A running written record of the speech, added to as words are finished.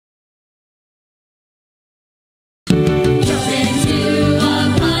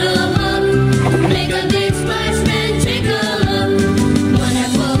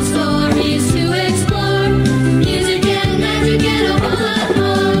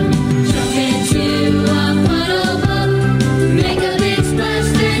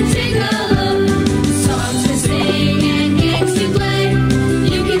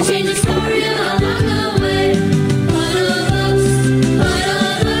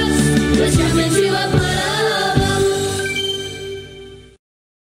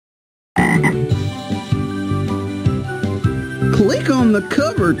the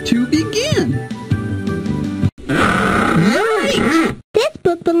cover to begin. Yikes! This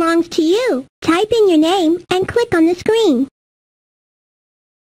book belongs to you. Type in your name and click on the screen.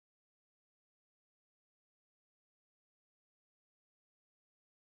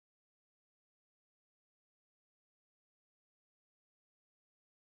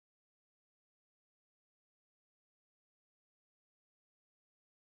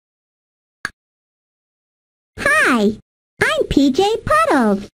 Hi, I'm PJ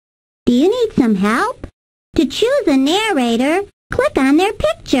Puddles. Do you need some help? To choose a narrator, click on their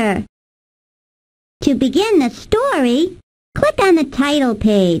picture. To begin the story, click on the title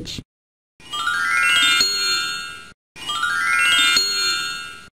page.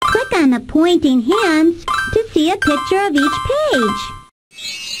 Click on the pointing hands to see a picture of each page.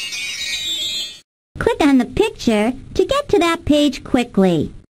 Click on the picture to get to that page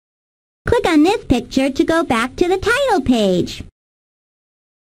quickly. Click on this picture to go back to the title page.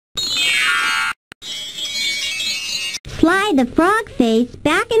 Slide the frog face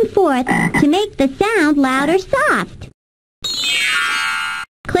back and forth to make the sound loud or soft.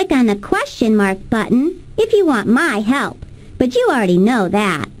 Click on the question mark button if you want my help, but you already know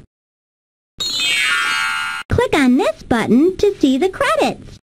that. Click on this button to see the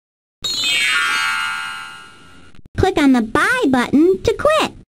credits. Click on the Buy button to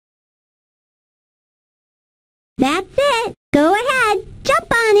quit. That's it. Go ahead,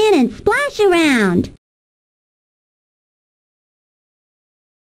 jump on in and splash around.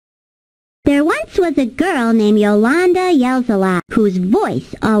 There once was a girl named Yolanda Yells whose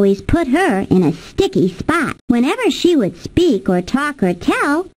voice always put her in a sticky spot. Whenever she would speak or talk or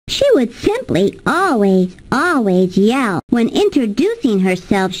tell, she would simply always yell. When introducing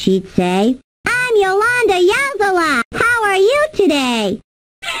herself, she'd say, "I'm Yolanda Yells. How are you today?"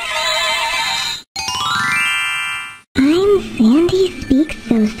 I'm Sandy Speaks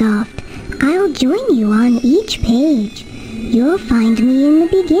So Soft. I'll join you on each page. You'll find me in the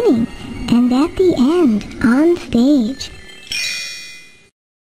beginning and at the end on stage.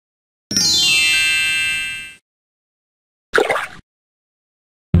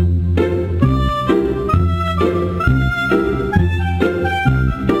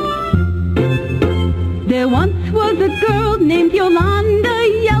 There once was a girl named Yolanda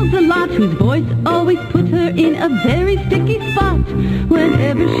Yells a lot, whose voice always put her in a very sticky spot.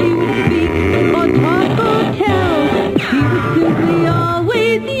 Whenever she would speak or talk or tell, she would simply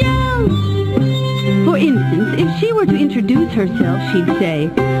always yell. For instance, if she were to introduce herself, she'd say,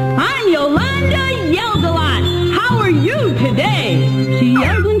 "I'm Yolanda Yells a lot. How are you today?" She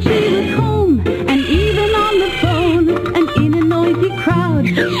yelled when she was home and even on the phone, and in a noisy crowd,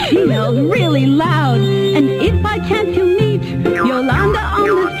 she yelled really loud. And if by chance you meet Yolanda on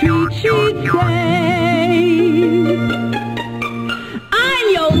the street, she'd say, "I'm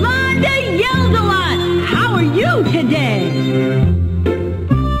Yolanda Yells a lot. How are you today?"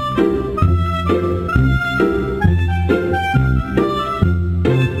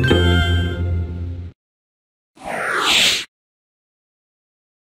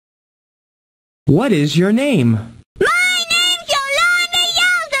 What is your name? My name's Yolanda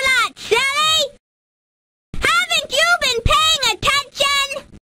Yells, silly! Haven't you been paying attention?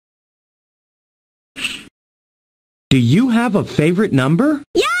 Do you have a favorite number?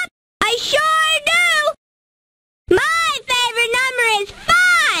 Yup, I sure do! My favorite number is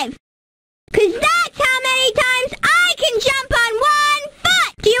 5! 'Cause that's how many times I can jump on one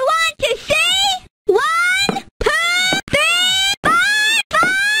foot! Do you want to see? 1, 2, 3, 4,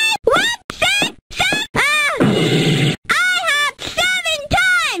 5, whoop, 6, 7, I hopped 7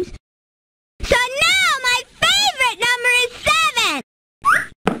 times! So now my favorite number is 7!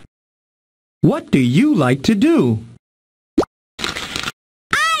 What do you like to do?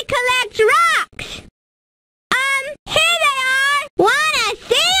 I collect rocks! Here they are! Wanna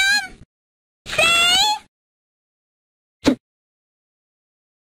see 'em?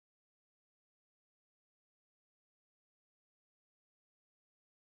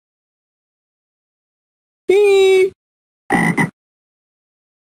 See?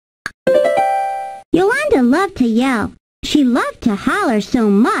 Yolanda loved to yell. She loved to holler so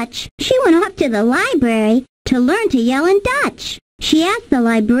much, she went off to the library to learn to yell in Dutch. She asked the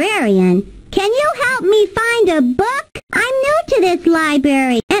librarian, "Can you help me find a book? I'm new to this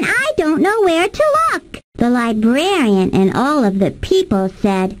library, and I don't know where to look." The librarian and all of the people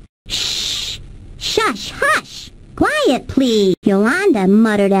said, "Shh! Shush! Hush! Quiet, please!" Yolanda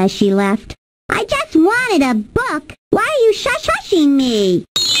muttered as she left, "I just wanted a book. Why are you shush-hushing me?"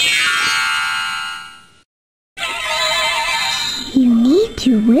 You need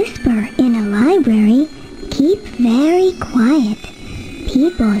to whisper in a library. Keep very quiet.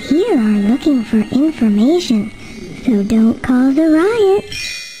 people here are looking for information, so don't cause a riot.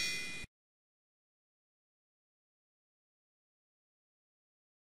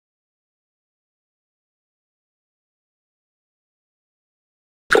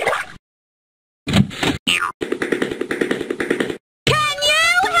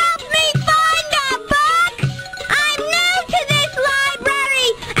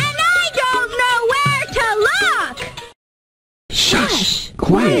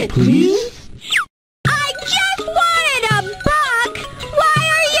 Quiet, please. I just wanted a book! Why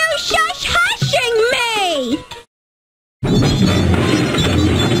are you shush-hushing me?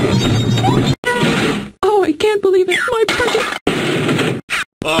 Oh, I can't believe it. My precious...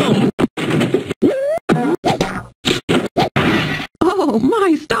 Oh,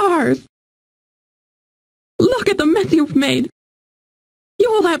 my stars. Look at the mess you've made.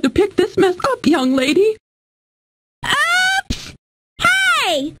 You'll have to pick this mess up, young lady. Oops!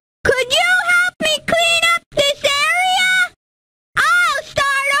 Hey! Could you help me clean up this area? I'll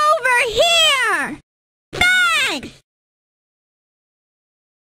start over here! Thanks!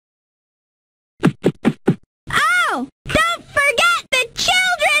 Oh! Don't forget the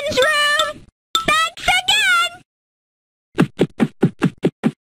children's room! Thanks again!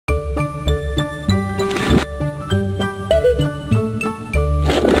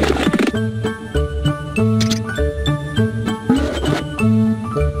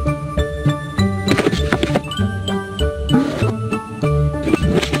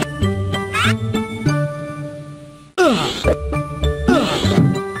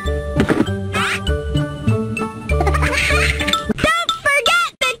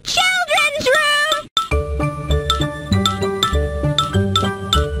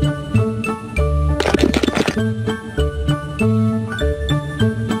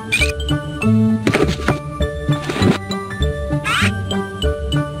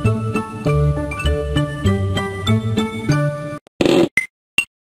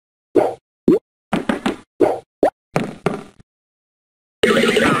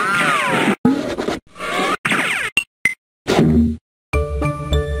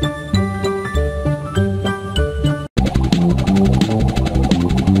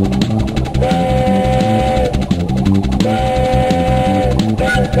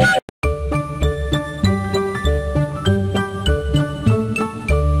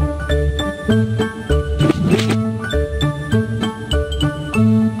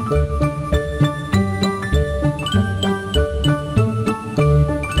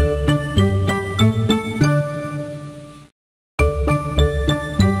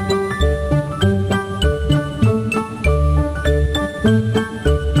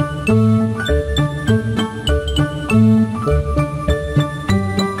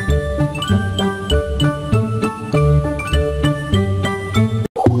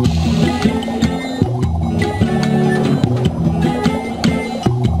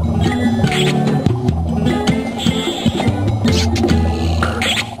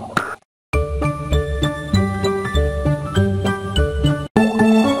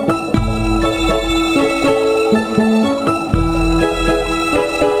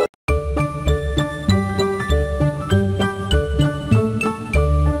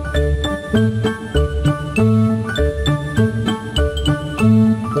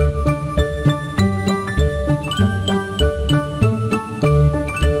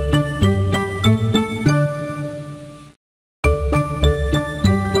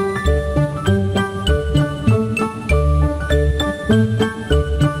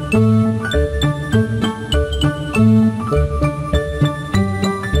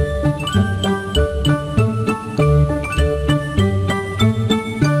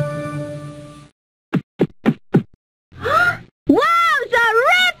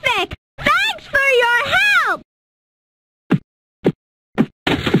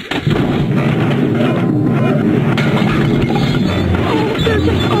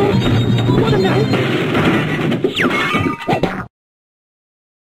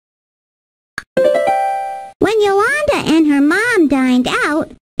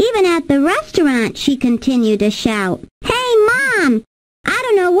 She continued to shout. Hey, Mom! I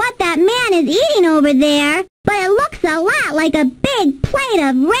don't know what that man is eating over there, but it looks a lot like a big plate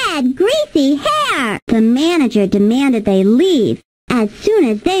of red, greasy hair. The manager demanded they leave as soon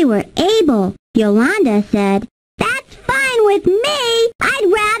as they were able. Yolanda said, That's fine with me.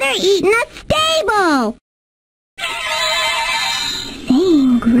 I'd rather eat in a stable.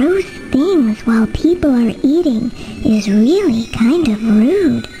 Saying gross things while people are eating is really kind of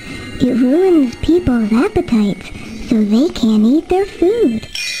rude. It ruins people's appetites so they can't eat their food.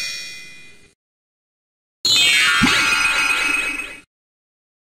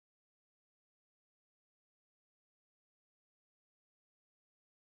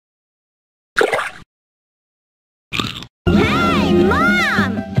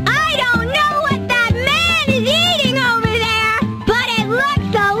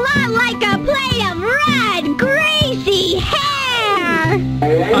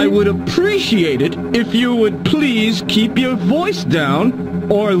 I would appreciate it if you would please keep your voice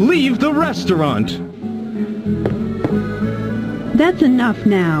down or leave the restaurant. That's enough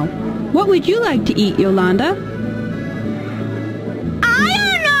now. What would you like to eat, Yolanda? I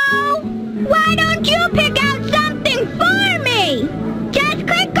don't know! Why don't you pick out something for me? Just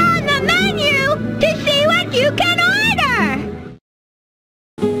click on the menu to see what you can order!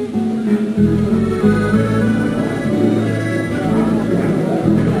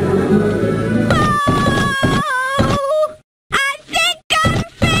 Oh! I think I'm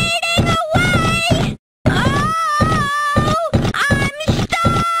fading away! Oh! I'm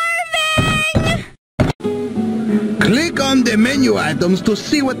starving! Click on the menu items to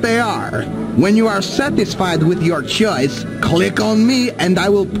see what they are. When you are satisfied with your choice, click on me and I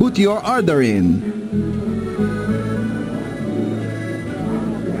will put your order in.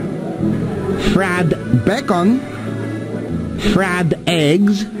 Fried bacon, fried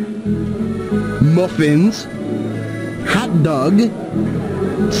eggs, muffins, hot dog,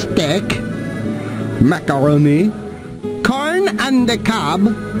 steak, macaroni, corn on the cob,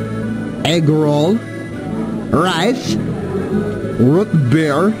 egg roll, rice, root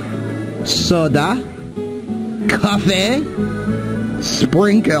beer, soda, coffee,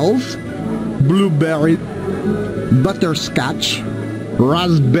 sprinkles, blueberry, butterscotch,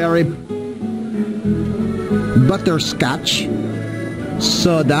 raspberry, butterscotch,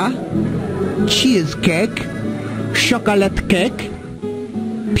 soda, cheesecake, chocolate cake,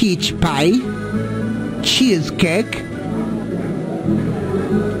 peach pie, cheesecake,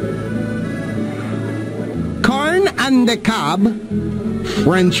 corn on the cob,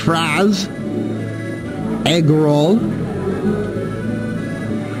 French fries, egg roll,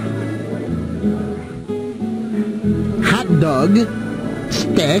 hot dog,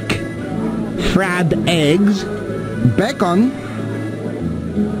 steak, fried eggs, bacon.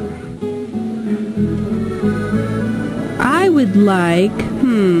 I would like,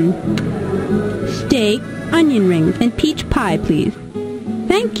 steak, onion rings, and peach pie, please.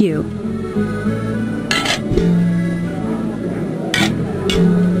 Thank you.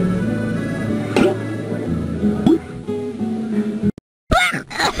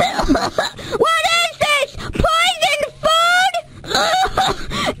 What is this? Poison food?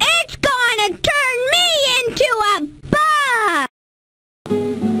 It's gonna turn me into a bug!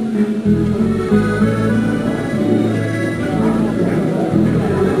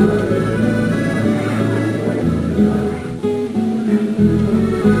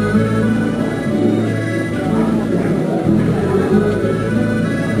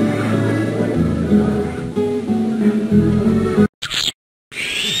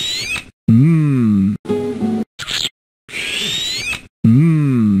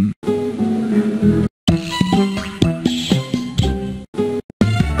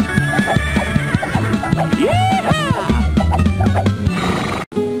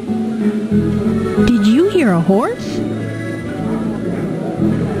 Did you hear a horse?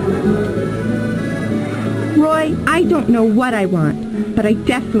 Roy, I don't know what I want, but I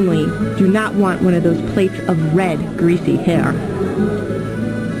definitely do not want one of those plates of red, greasy hair.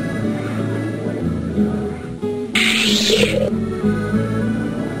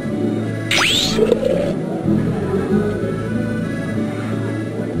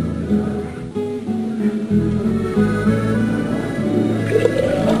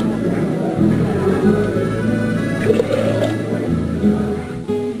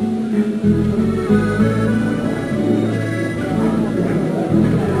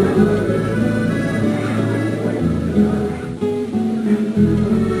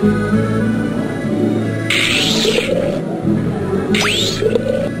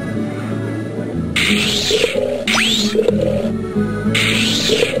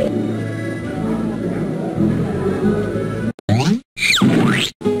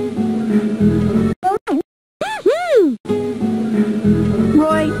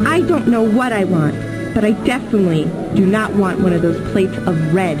 Roy, I don't know what I want, but I definitely do not want one of those plates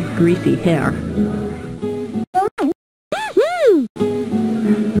of red, greasy hair.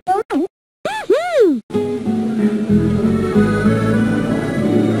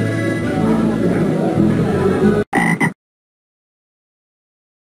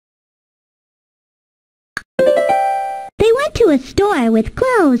 They went to a store with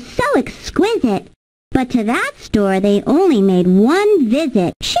clothes so exquisite, but to that store they only made one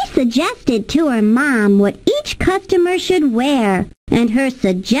visit. She suggested to her mom what each customer should wear, and her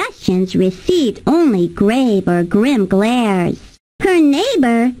suggestions received only grave or grim glares. Her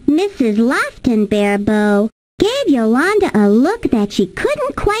neighbor, Mrs. Lofton-Barebow, gave Yolanda a look that she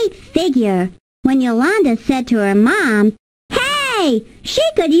couldn't quite figure when Yolanda said to her mom, "Hey, Hey, she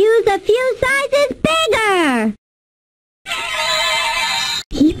could use a few sizes bigger.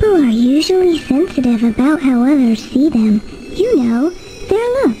 People are usually sensitive about how others see them. You know, their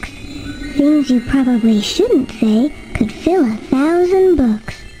looks. Things you probably shouldn't say could fill 1,000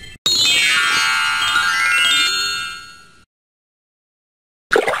 books.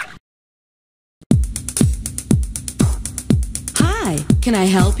 Hi, can I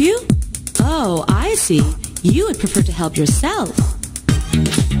help you? Oh, I see. You would prefer to help yourself.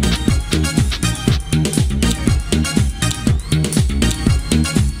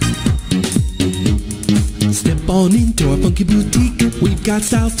 Step on into our funky boutique. We've got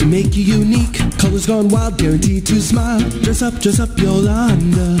styles to make you unique. Colors gone wild, guaranteed to smile. Dress up,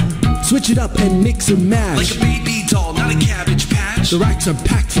 Yolanda. Switch it up and mix and match. Like a baby doll, not a cabbage patch. The racks are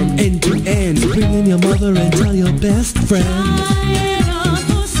packed from end to end. So bring in your mother and tell your best friend. Try it on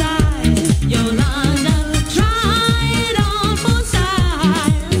for size, Yolanda. Try it on for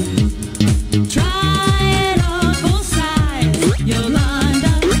size. Try it on for size,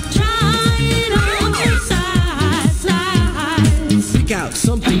 Yolanda. Try it on for size. Pick out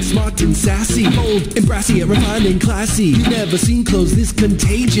something smart and sassy, bold and brassy and refined and classy. You've never seen clothes this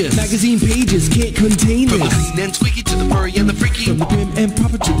contagious. Magazine pages can't contain this. From the clean and squeaky to the furry and the freaky. From the prim and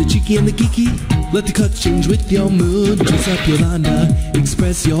proper to the cheeky and the geeky. Let the cut change with your mood. Dress up, Yolanda.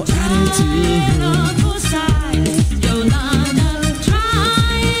 Express your attitude. Try it on for size, Yolanda.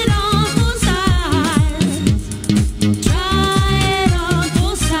 Try it on for size. Try it on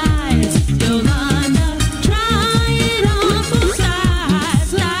for size, Yolanda. Try it on for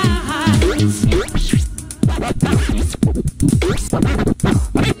size.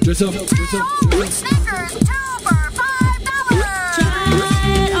 Dress up, dress up, dress up. Snickers, 2 for $5.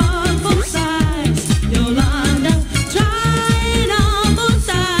 Try it on for size, Yolanda. Try it on for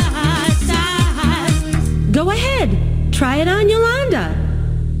size. Go ahead. Try it on, Yolanda.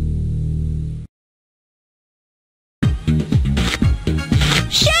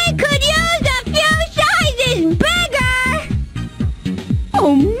 She could use a few sizes bigger.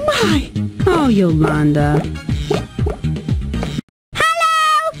 Oh, my. Oh, Yolanda.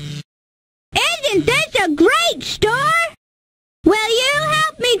 Hello? Isn't this a great store? Will you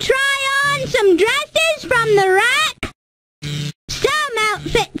help me try on some dresses from the rack? Some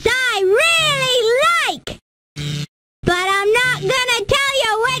outfits I really like, but I'm not gonna tell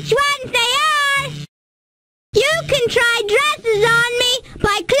you which ones they are. You can try dresses on me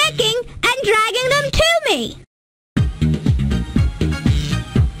by clicking and dragging them to me.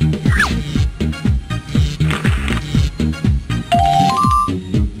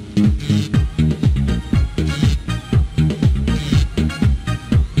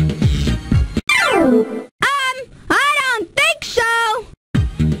 I don't think so.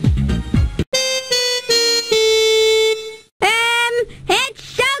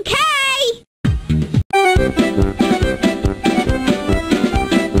 It's okay.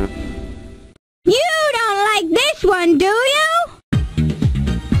 You don't like this one, do you?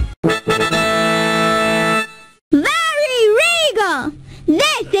 Very regal.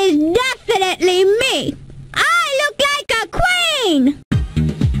 This is definitely me. I look like a queen.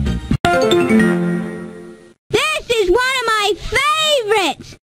 This is one of my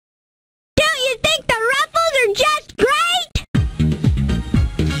favorites. Don't you think the ruffles are just great?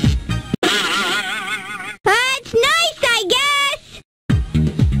 It's nice, I guess.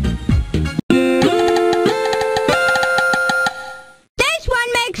 This one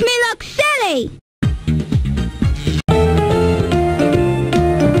makes me look silly.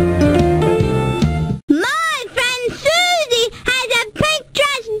 My friend Susie has a pink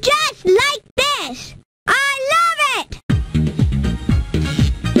dress just like this. I love it!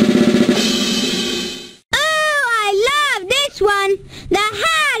 Oh, I love this one. The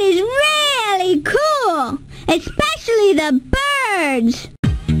hat is really cool, especially the birds.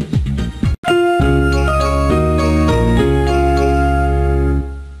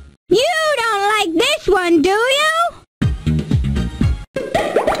 You don't like this one, do you?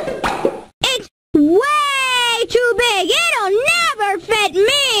 It's way too big. It'll never fit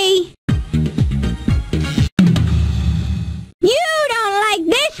me. You don't like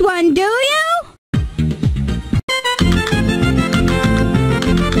this one, do you?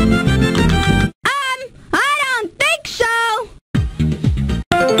 I don't think so.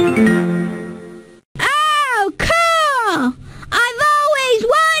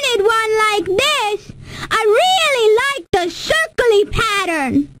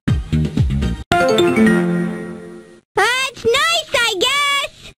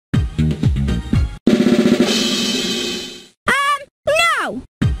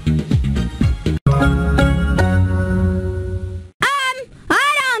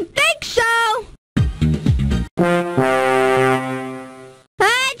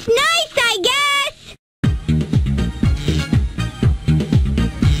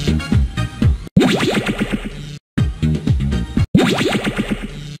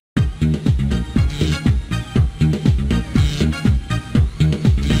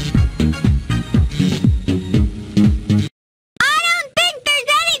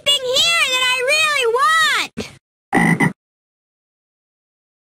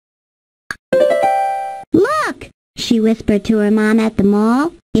 she whispered to her mom at the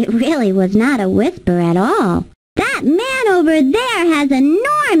mall. It really was not a whisper at all. That man over there has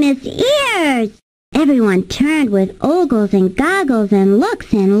enormous ears! Everyone turned with ogles and goggles and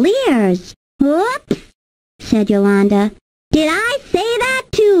looks and leers. Whoops, said Yolanda. Did I say that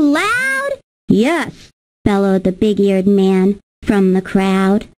too loud? Yes, bellowed the big-eared man from the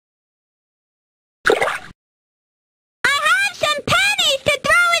crowd. I have some pennies to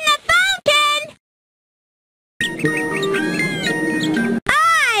throw in the fountain!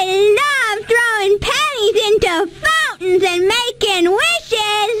 I love throwing pennies into fountains and making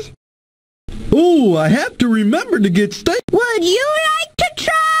wishes! Oh, I have to remember to get steak. Would you like to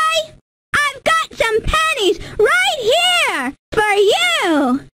try? I've got some pennies right here for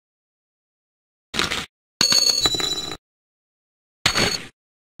you!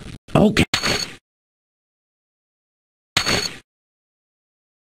 Okay.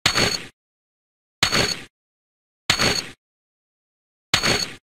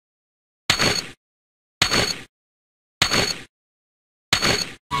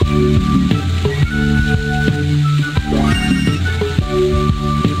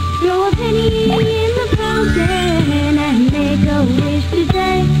 Throw a penny in the fountain and make a wish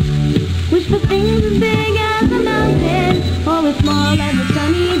today. Wish for things as big as a mountain or as small as a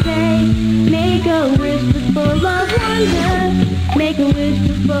sunny day. Make a wish that's full of wonder. Make a wish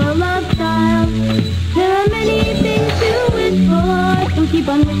that's full of style. There are many things to wish for, so keep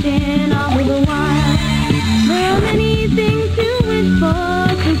on wishing all the while. There are many things to wish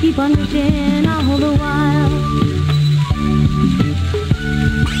for, so keep on wishing all the while.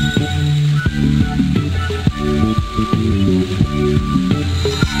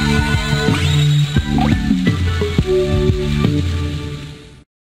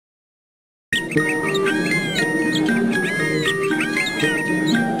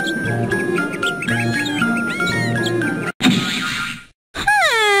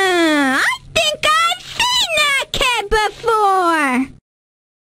 I think I've seen that kid before!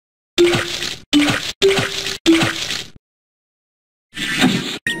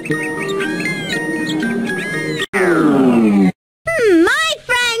 My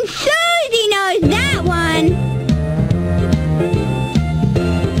friend Susie knows that one!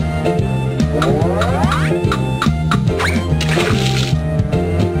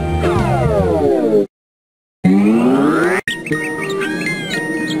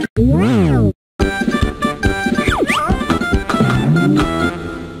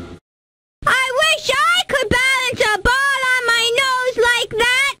 I wish I could balance a ball on my nose like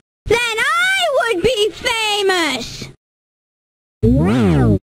that! Then I would be famous!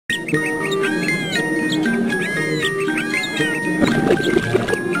 Oh!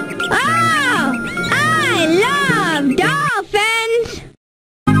 I love dolphins!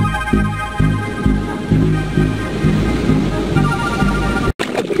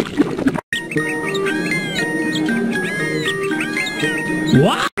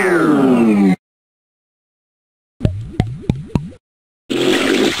 What?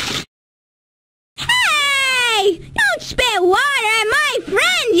 Hey! Don't spit water at my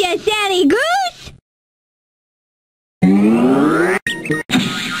friends, you silly goose!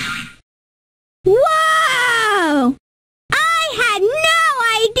 Whoa! I had no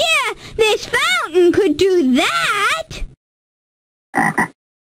idea this fountain could do that!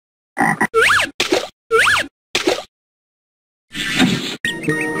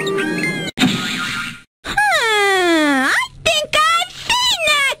 I think I've seen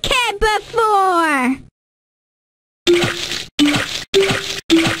that kid before!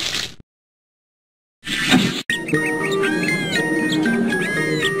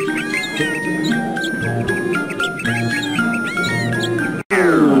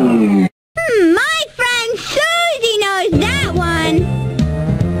 My friend Susie knows that one!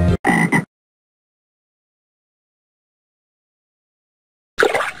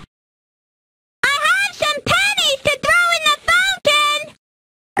 I have some pennies to throw in the fountain!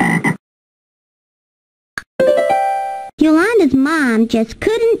 Yolanda's mom just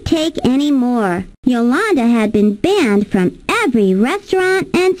couldn't take any more. Yolanda had been banned from every restaurant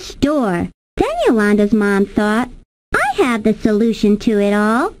and store. Then Yolanda's mom thought, I have the solution to it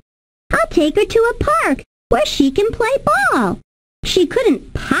all. I'll take her to a park where she can play ball. She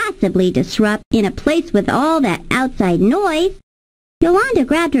couldn't possibly disrupt in a place with all that outside noise. Yolanda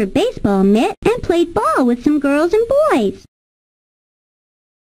grabbed her baseball mitt and played ball with some girls and boys.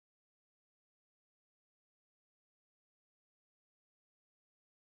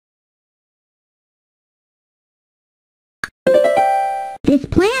 This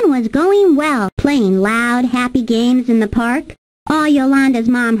plan was going well, playing loud, happy games in the park. All Yolanda's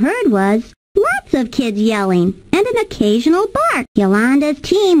mom heard was, let's lots of kids yelling, and an occasional bark. Yolanda's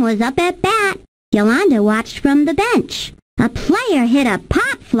team was up at bat. Yolanda watched from the bench. A player hit a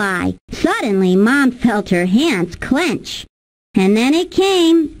pop fly. Suddenly, Mom felt her hands clench. And then it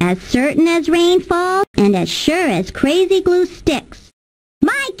came, as certain as rainfall, and as sure as crazy glue sticks.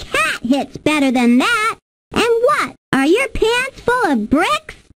 My cat hits better than that. And what? Are your pants full of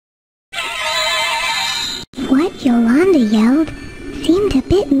bricks? What Yolanda yelled seemed a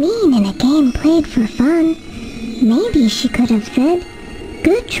bit mean in a game played for fun. Maybe she could have said,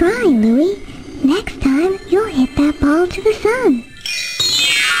 "Good try, Louie. Next time you'll hit that ball to the sun."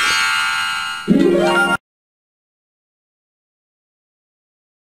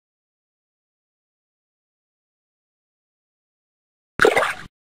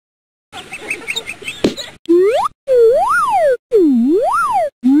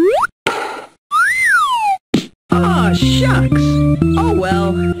 Aw, shucks. Oh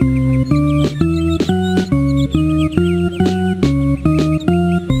well.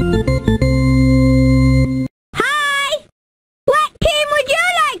 Hi! What team would you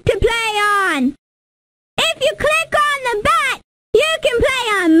like to play on? If you click on the bat, you can play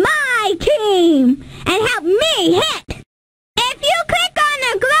on my team and help me hit. If you click on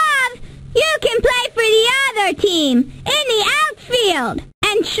the glove, you can play for the other team in the outfield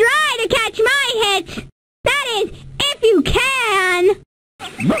and try to catch my hits. That is, if you can.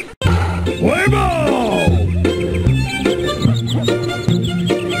 Play ball!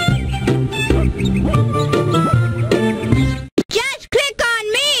 Just click on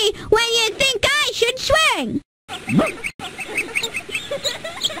me when you think I should swing.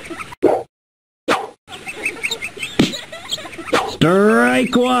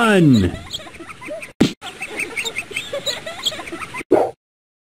 Strike one!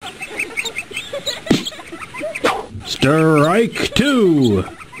 Strike two!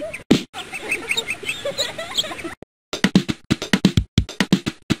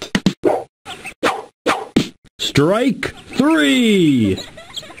 Strike three!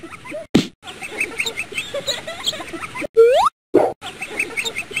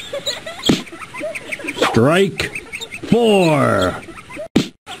 Strike four!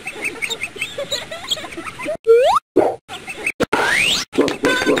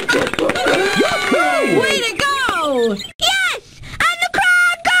 Way to go! Yes! And the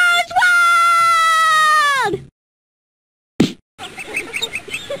crowd goes wild!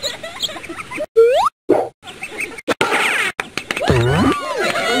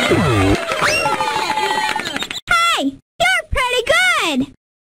 Hey! You're pretty good!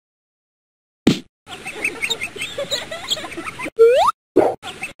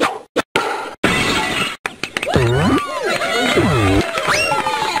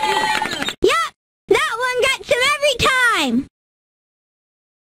 Yup! That one gets him every time!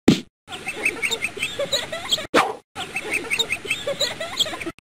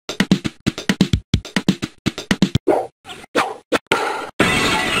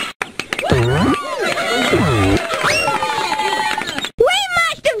 We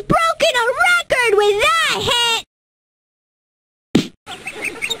must have broken a record with that hit!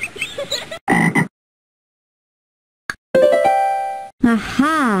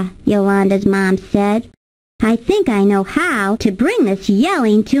 Aha, Yolanda's mom said. I think I know how to bring this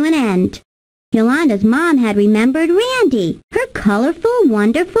yelling to an end. Yolanda's mom had remembered Randy, her colorful,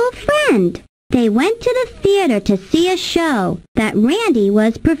 wonderful friend. They went to the theater to see a show that Randy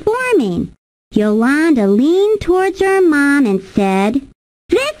was performing. Yolanda leaned towards her mom and said,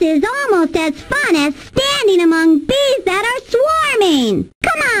 "This is almost as fun as standing among bees that are swarming.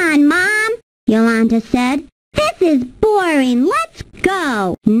 Come on, Mom," Yolanda said. "This is boring. Let's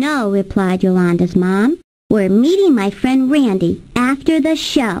go." "No," replied Yolanda's mom. "We're meeting my friend Randy after the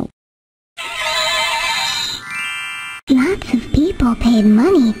show." Lots of people paid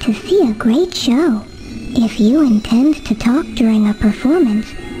money to see a great show. If you intend to talk during a performance,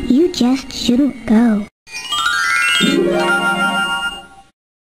 you just shouldn't go.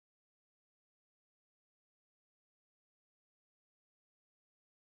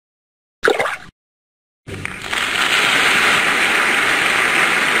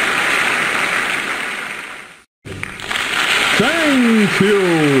 Thank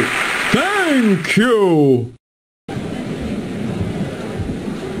you! Thank you!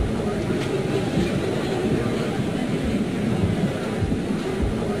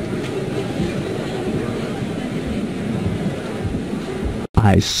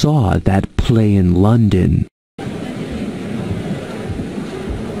 I saw that play in London.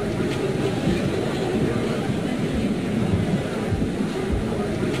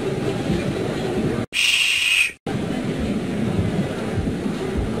 Shh.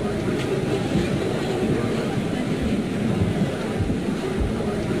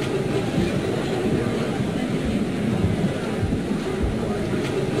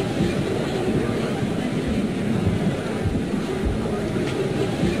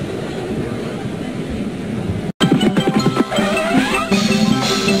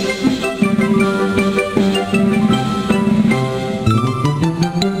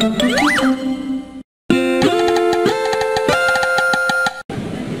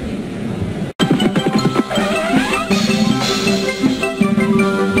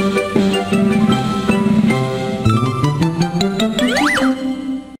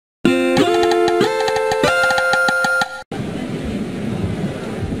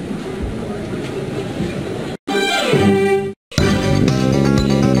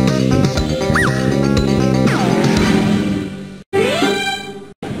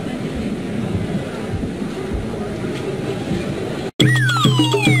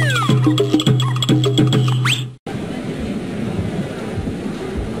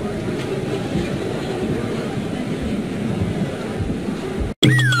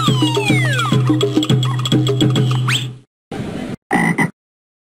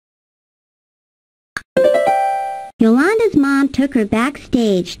 Yolanda's mom took her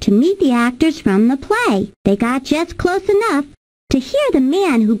backstage to meet the actors from the play. They got just close enough to hear the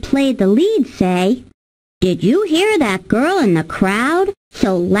man who played the lead say, "Did you hear that girl in the crowd?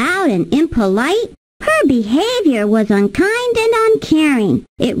 So loud and impolite? Her behavior was unkind and uncaring.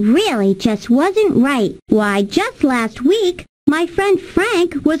 It really just wasn't right. Why, just last week, my friend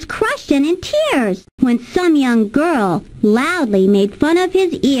Frank was crushed and in tears when some young girl loudly made fun of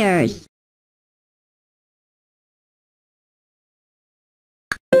his ears."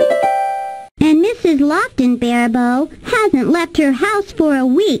 And Mrs. Lofton-Barebow hasn't left her house for a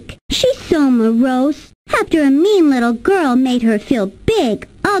week. She's so morose after a mean little girl made her feel big,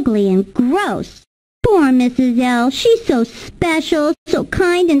 ugly, and gross. Poor Mrs. L. She's so special, so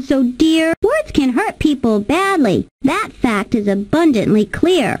kind, and so dear. Words can hurt people badly. That fact is abundantly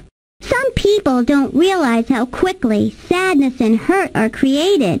clear. Some people don't realize how quickly sadness and hurt are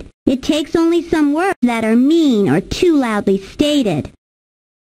created. It takes only some words that are mean or too loudly stated.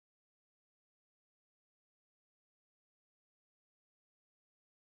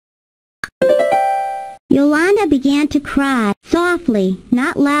 Yolanda began to cry, softly,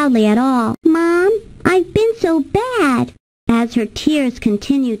 not loudly at all. "Mom, I've been so bad," as her tears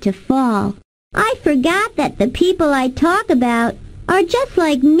continued to fall. "I forgot that the people I talk about are just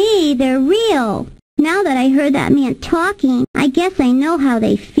like me. They're real. Now that I heard that man talking, I guess I know how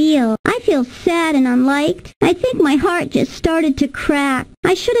they feel. I feel sad and unliked. I think my heart just started to crack.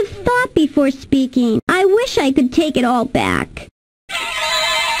 I should have thought before speaking. I wish I could take it all back."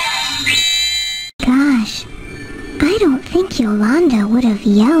 Gosh, I don't think Yolanda would have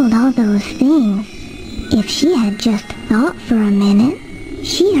yelled all those things if she had just thought for a minute.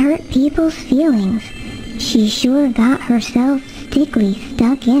 She hurt people's feelings. She sure got herself stickly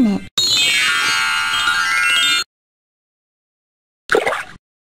stuck in it.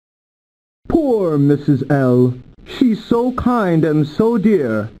 Poor Mrs. L. She's so kind and so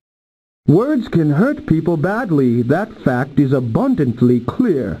dear. Words can hurt people badly. That fact is abundantly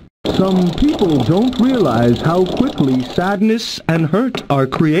clear. Some people don't realize how quickly sadness and hurt are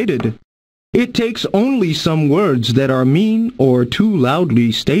created. It takes only some words that are mean or too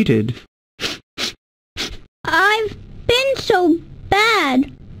loudly stated. I've been so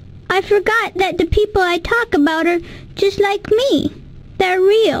bad. I forgot that the people I talk about are just like me. They're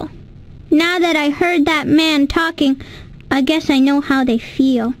real. Now that I heard that man talking, I guess I know how they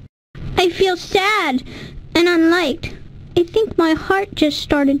feel. I feel sad and unliked. I think my heart just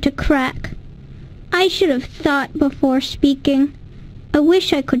started to crack. I should have thought before speaking. I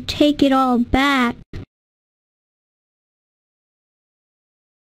wish I could take it all back.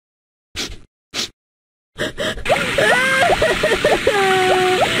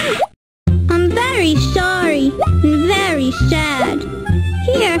 I'm very sorry and very sad.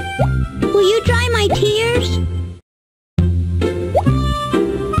 Here, will you dry my tears?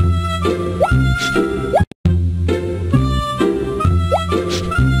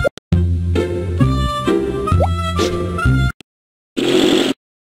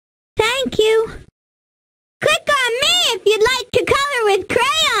 Thank you. Click on me if you'd like to color with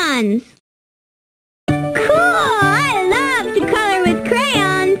crayons. Cool! I love to color with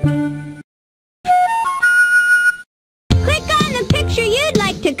crayons. Click on the picture you'd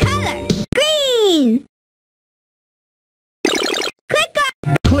like to color. Green!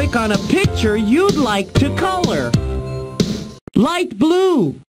 Click on a picture you'd like to color. Light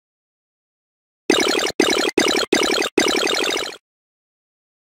blue.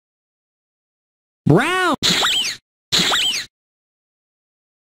 Brown.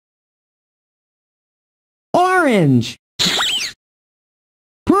 Orange.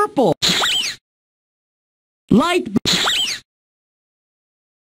 Purple. Light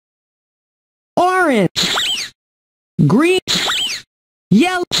orange. Green.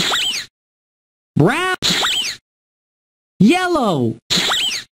 Yellow. Brown. Yellow.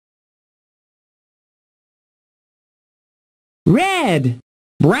 Red.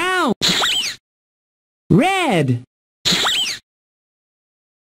 Brown. Red.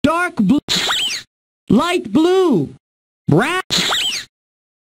 Dark blue. Light blue. Brown.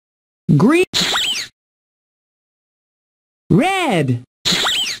 Green. Red.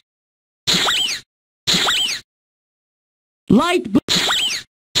 Light blue.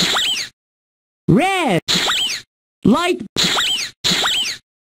 Red. Light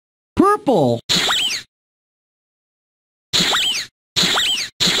purple.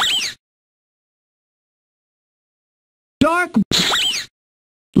 Dark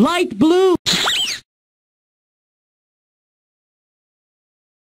light blue.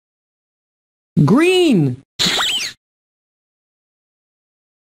 Green.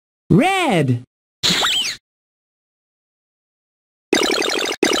 Red.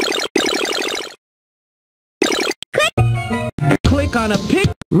 Click on a pic.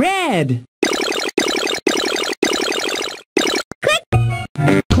 Red.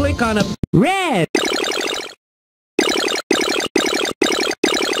 Click on a red.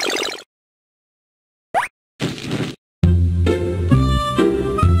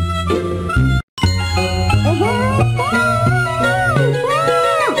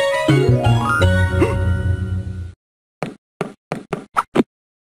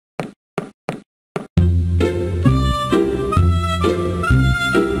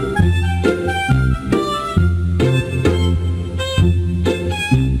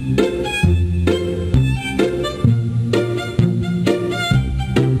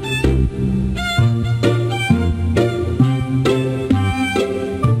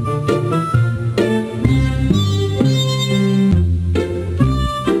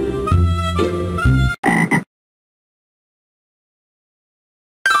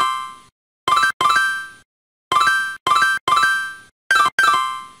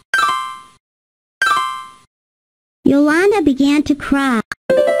 Yolanda began to cry.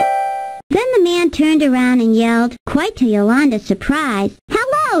 Then the man turned around and yelled, quite to Yolanda's surprise,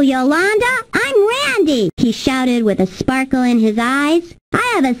 "Hello, Yolanda! I'm Randy!" he shouted with a sparkle in his eyes. "I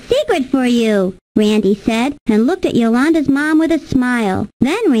have a secret for you," Randy said, and looked at Yolanda's mom with a smile.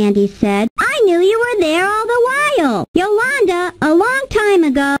 Then Randy said, "I knew you were there all the while. Yolanda, a long time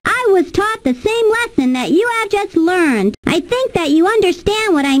ago, I was taught the same lesson that you have just learned. I think that you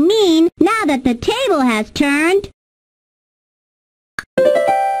understand what I mean now that the table has turned.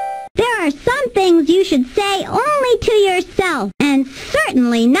 There are some things you should say only to yourself, and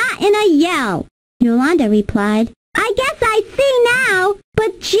certainly not in a yell." Yolanda replied, "I guess I see now,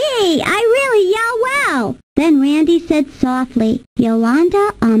 but gee, I really yell well." Then Randy said softly,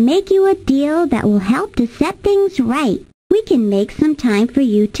 "Yolanda, I'll make you a deal that will help to set things right. We can make some time for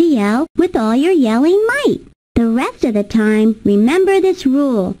you to yell with all your yelling might. The rest of the time, remember this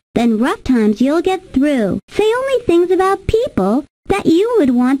rule. Then rough times you'll get through. Say only things about people that you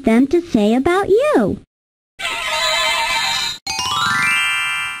would want them to say about you."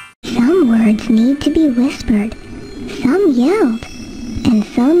 Some words need to be whispered, some yelled, and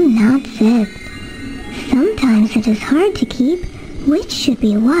some not said. Sometimes it is hard to keep which should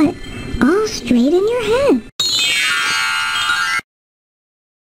be what all straight in your head.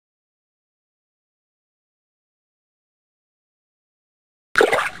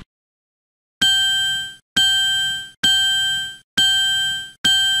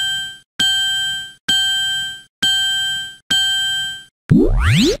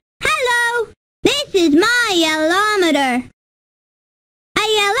 Hello! This is my yellometer. A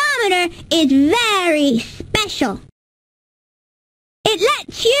yellometer is very special. It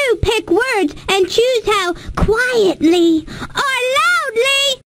lets you pick words and choose how quietly or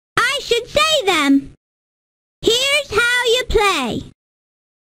loudly I should say them. Here's how you play.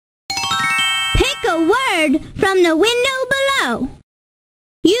 Pick a word from the window below.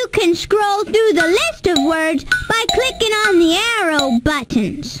 You can scroll through the list of words by clicking on the arrow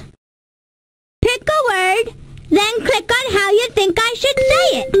buttons. Pick a word, then click on how you think I should say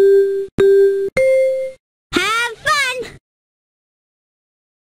it. Have fun!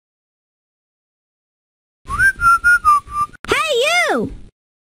 Hey, you!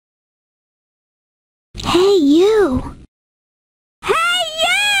 Hey, you! Hey,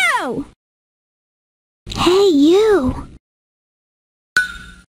 you! Hey, you!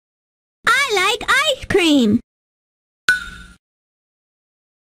 I like ice cream.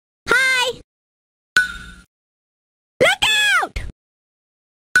 Hi! Look out!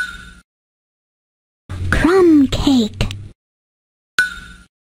 Crumb cake.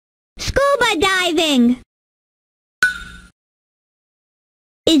 Scuba diving.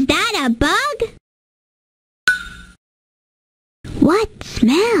 Is that a bug? What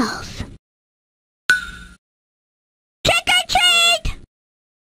smells? Trick or treat!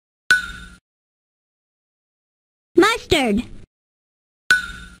 Mustard.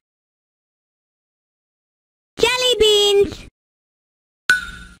 Jelly beans.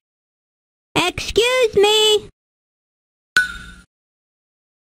 Excuse me.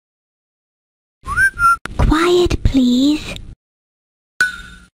 Quiet, please.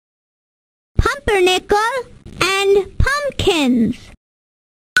 Pumpernickel and pumpkins.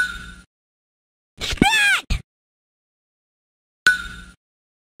 Splat!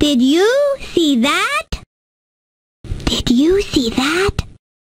 Did you see that? Did you see that?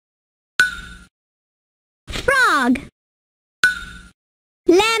 Frog.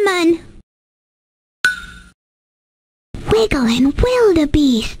 Lemon. Wiggling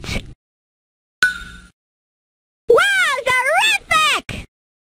wildebeests. Wow, terrific!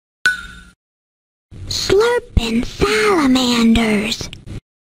 Slurp sleeping salamanders.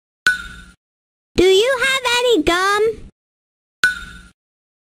 Do you have any gum?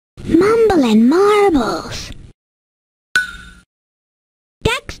 Mumbling marbles.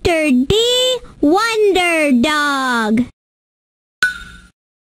 Dexter D. Wonder Dog.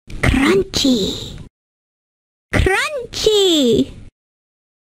 Crunchy. Crunchy.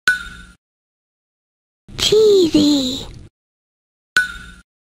 Cheesy.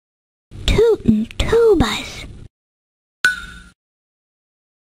 Tootin' tubas.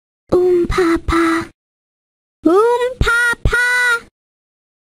 Papa. Papa.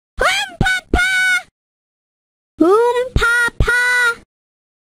 Papa. Papa.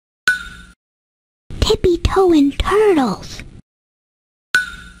 Tippy-toeing turtles.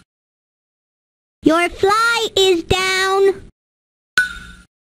 Your fly is down.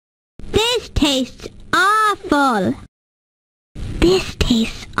 This tastes awful. This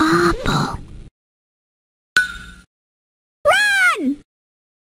tastes awful. Run!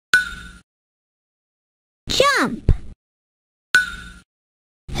 Jump.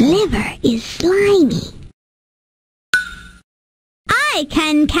 Liver is slimy. I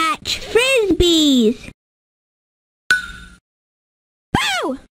can catch frisbees.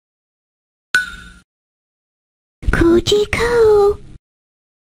 Boo! Coochie coo.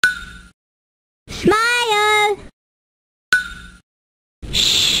 Smile.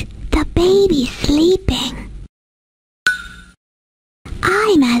 Shh, the baby's sleeping.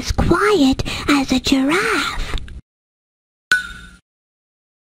 I'm as quiet as a giraffe.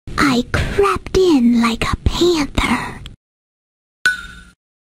 I crept in like a panther.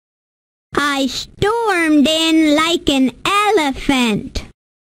 I stormed in like an elephant.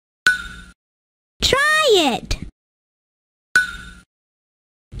 Try it.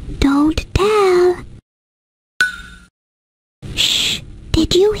 Don't tell. Shh,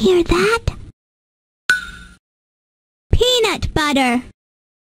 did you hear that? Peanut butter.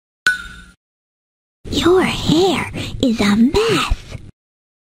 Your hair is a mess.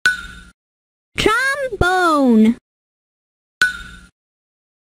 Trombone.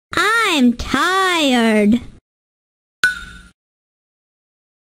 I'm tired.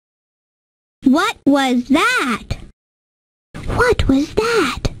 What was that? What was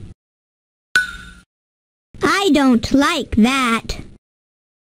that? I don't like that.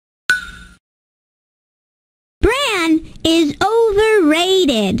 Bran is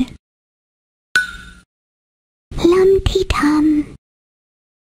overrated. Lumpty-tum.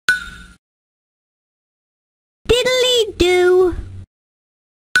 Diddly-do.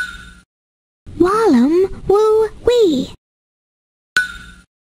 Wallum woo-wee.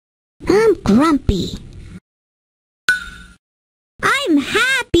 I'm grumpy. I'm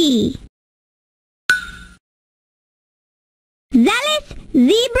happy. Zealous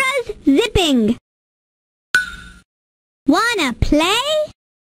zebras zipping. Wanna play?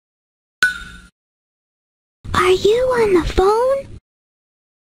 Are you on the phone?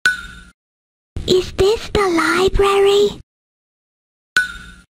 Is this the library?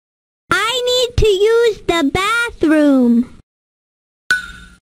 I need to use the bathroom.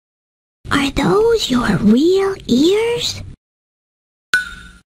 Are those your real ears?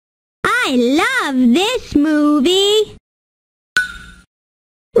 I love this movie.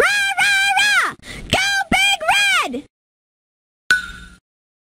 Rah, rah, rah! Go Big Red!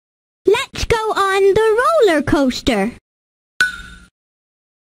 Let's go on the roller coaster.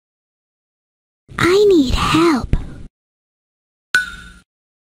 I need help.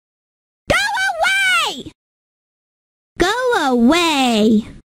 Go away! Go away!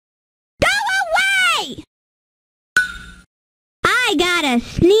 Go away! I gotta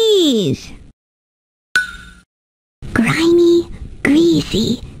sneeze. Grimy,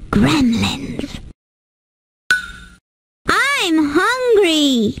 greasy gremlins. I'm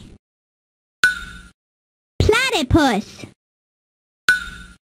hungry. Platypus.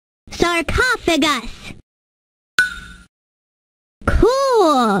 Sarcophagus.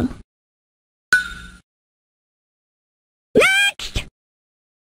 Cool. Next!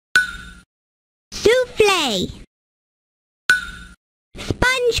 Souffle.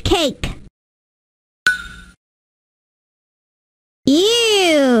 Sponge cake.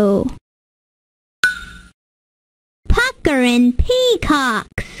 Ew. Puckerin'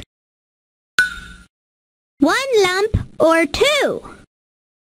 peacocks. One lump or two.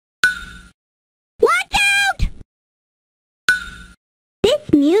 Watch out!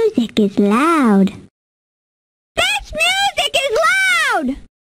 This music is loud. This music is loud!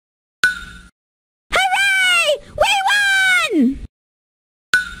 Hooray! We won!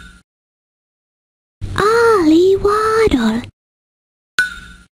 Ollie Waddle.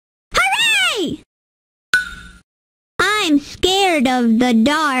 Hooray! scared of the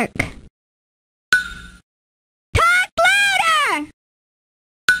dark. Talk louder!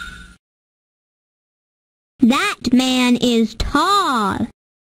 That man is tall.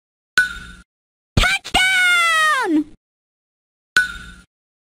 Touchdown!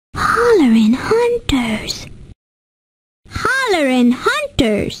 Hollerin' hunters. Hollerin'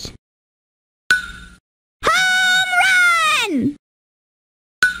 hunters. Home run!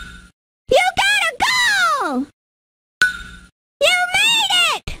 You got a goal! You made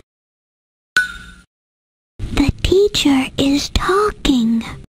it! The teacher is talking.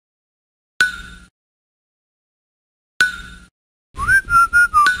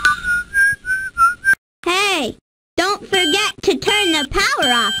 Hey, don't forget to turn the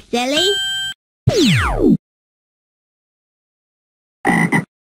power off, silly.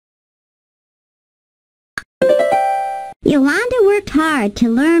 Yolanda worked hard to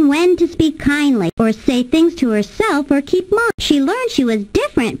learn when to speak kindly, or say things to herself, or keep mum. She learned she was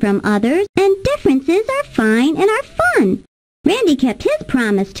different from others, and differences are fine and are fun. Randy kept his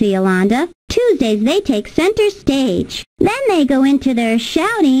promise to Yolanda. Tuesdays they take center stage. Then they go into their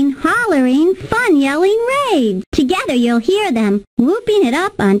shouting, hollering, fun-yelling raids. Together you'll hear them whooping it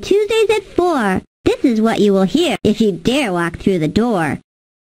up on Tuesdays at 4. This is what you will hear if you dare walk through the door.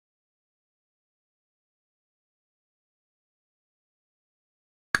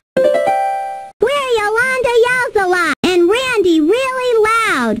 We're Yolanda Yells a lot, and Randy really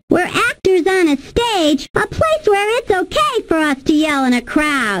loud. We're actors on a stage, a place where it's okay for us to yell in a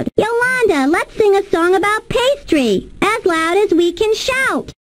crowd. Yolanda, let's sing a song about pastry, as loud as we can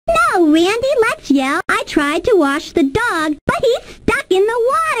shout. No, Randy, let's yell. I tried to wash the dog, but he's stuck in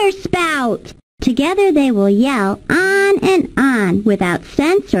the water spout. Together they will yell on and on, without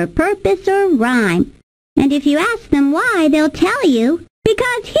sense or purpose or rhyme. And if you ask them why, they'll tell you,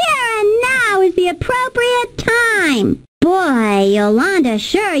 because here and now is the appropriate time. Boy, Yolanda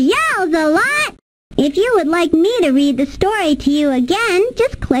sure yells a lot. If you would like me to read the story to you again,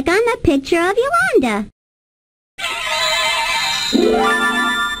 just click on the picture of Yolanda.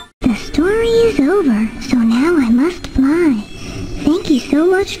 The story is over, so now I must fly. Thank you so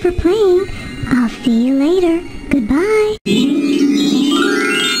much for playing. I'll see you later. Goodbye.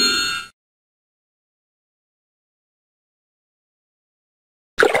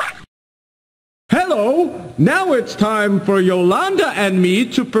 Hello! Now it's time for Yolanda and me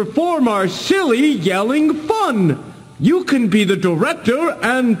to perform our silly yelling fun. You can be the director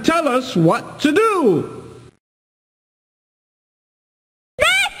and tell us what to do. This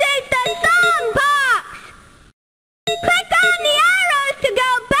is the song box! Click on the arrows to go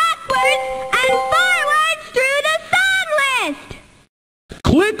backwards and forwards through the song list!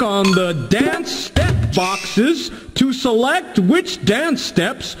 Click on the dance step boxes to select which dance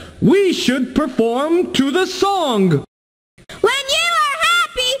steps we should perform to the song. When you are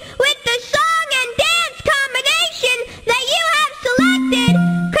happy with the song and dance combination that you have selected,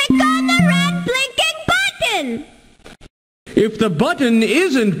 click on the red blinking button. If the button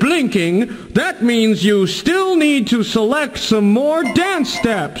isn't blinking, that means you still need to select some more dance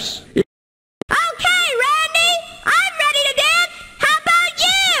steps. Okay, Randy, I'm ready to dance. How about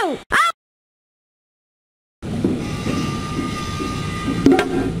you?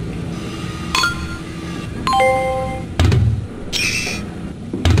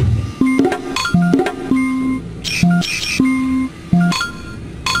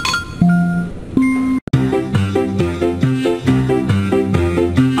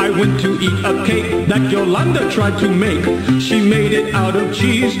 I went to eat a cake that Yolanda tried to make. She made it out of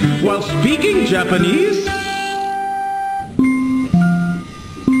cheese while speaking Japanese.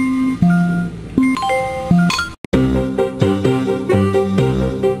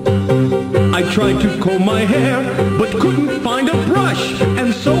 I tried to comb my hair, but couldn't find a brush,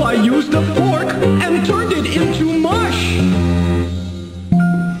 and so I used a fork and turned it into mush.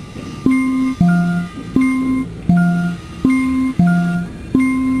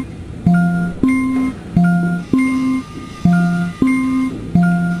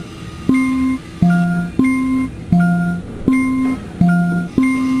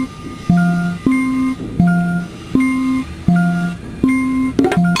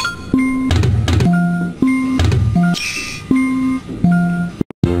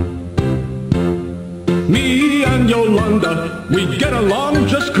 Me and Yolanda, we get along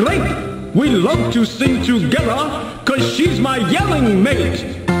just great. We love to sing together, 'cause she's my yelling mate.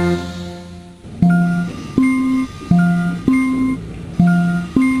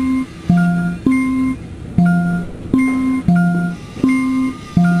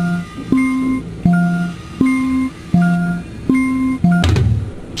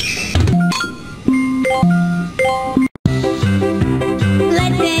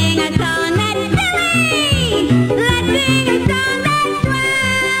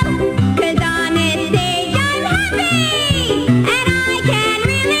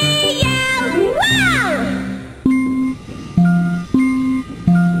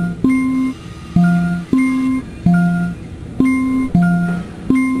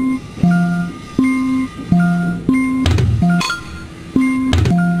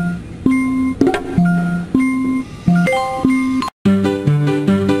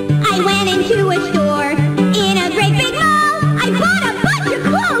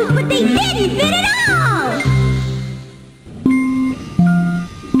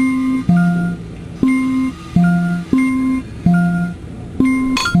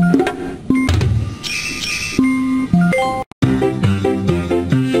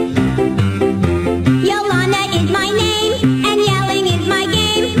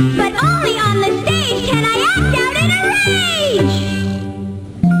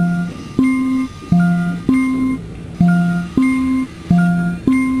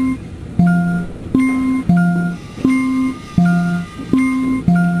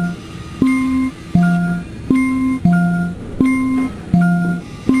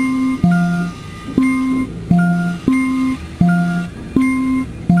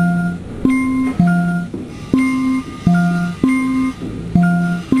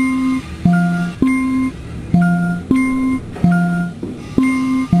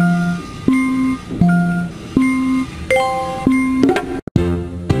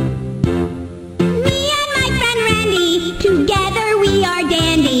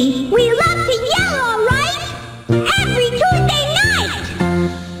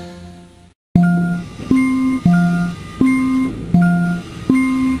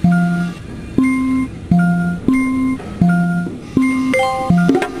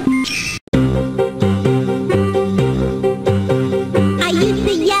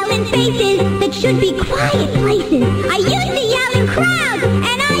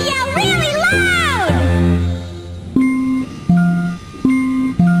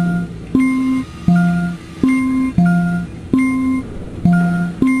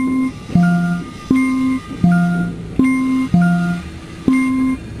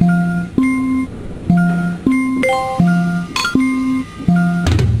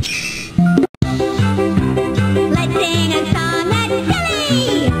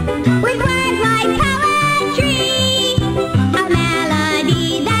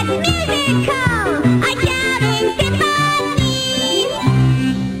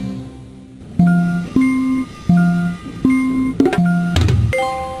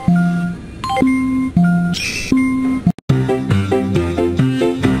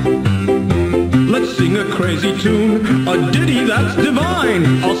 crazy tune, a ditty that's divine.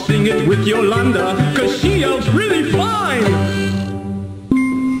 I'll sing it with Yolanda, 'cause she yells really fine.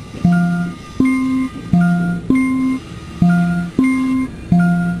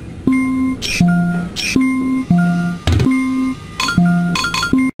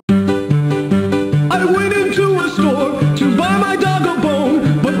 I went into a store to buy my dog a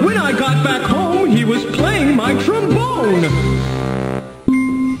bone, but when I got back home, he was playing my trombone.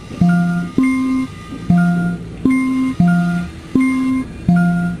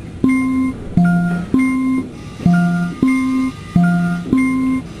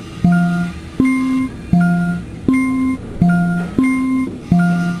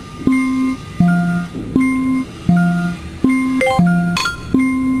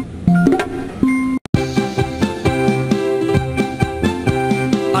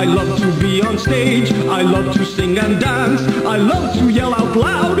 I love to be on stage, I love to sing and dance, I love to yell out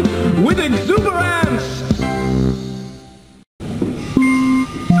loud with exuberance.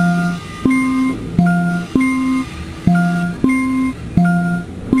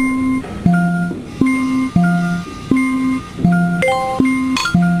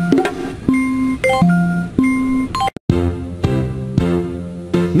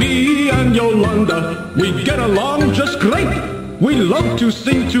 Me and Yolanda, we get along just great. We love to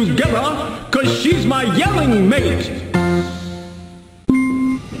sing together, 'cause she's my yelling mate.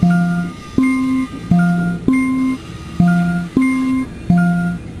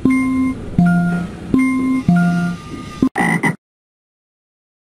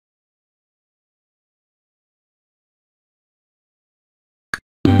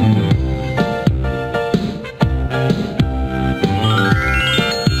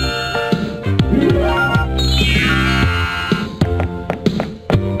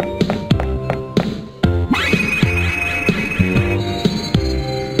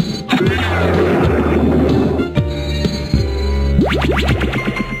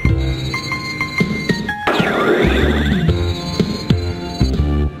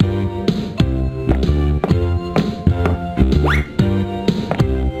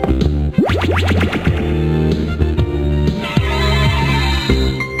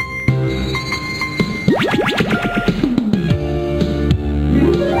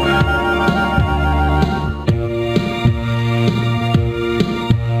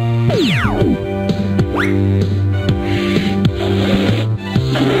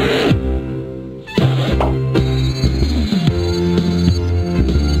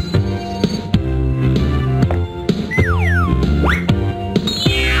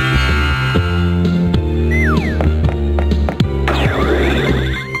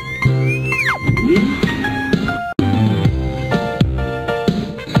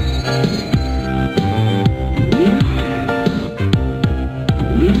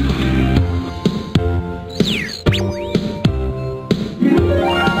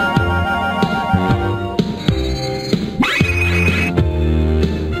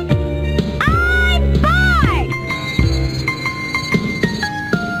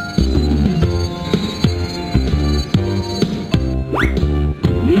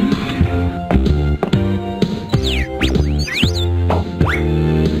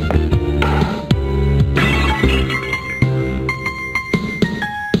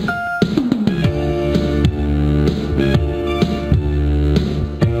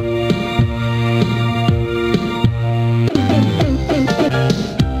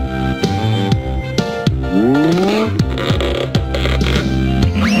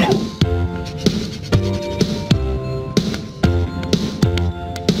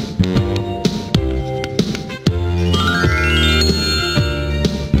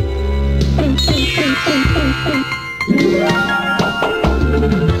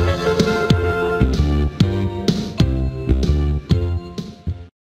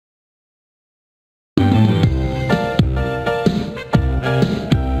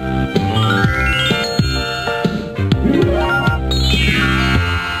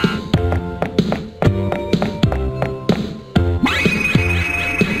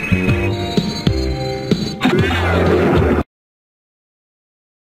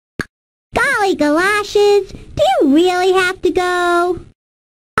 Galoshes, do you really have to go?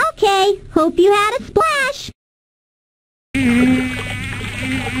 Okay, hope you had a splash.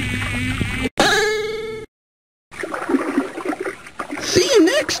 See you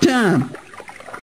next time.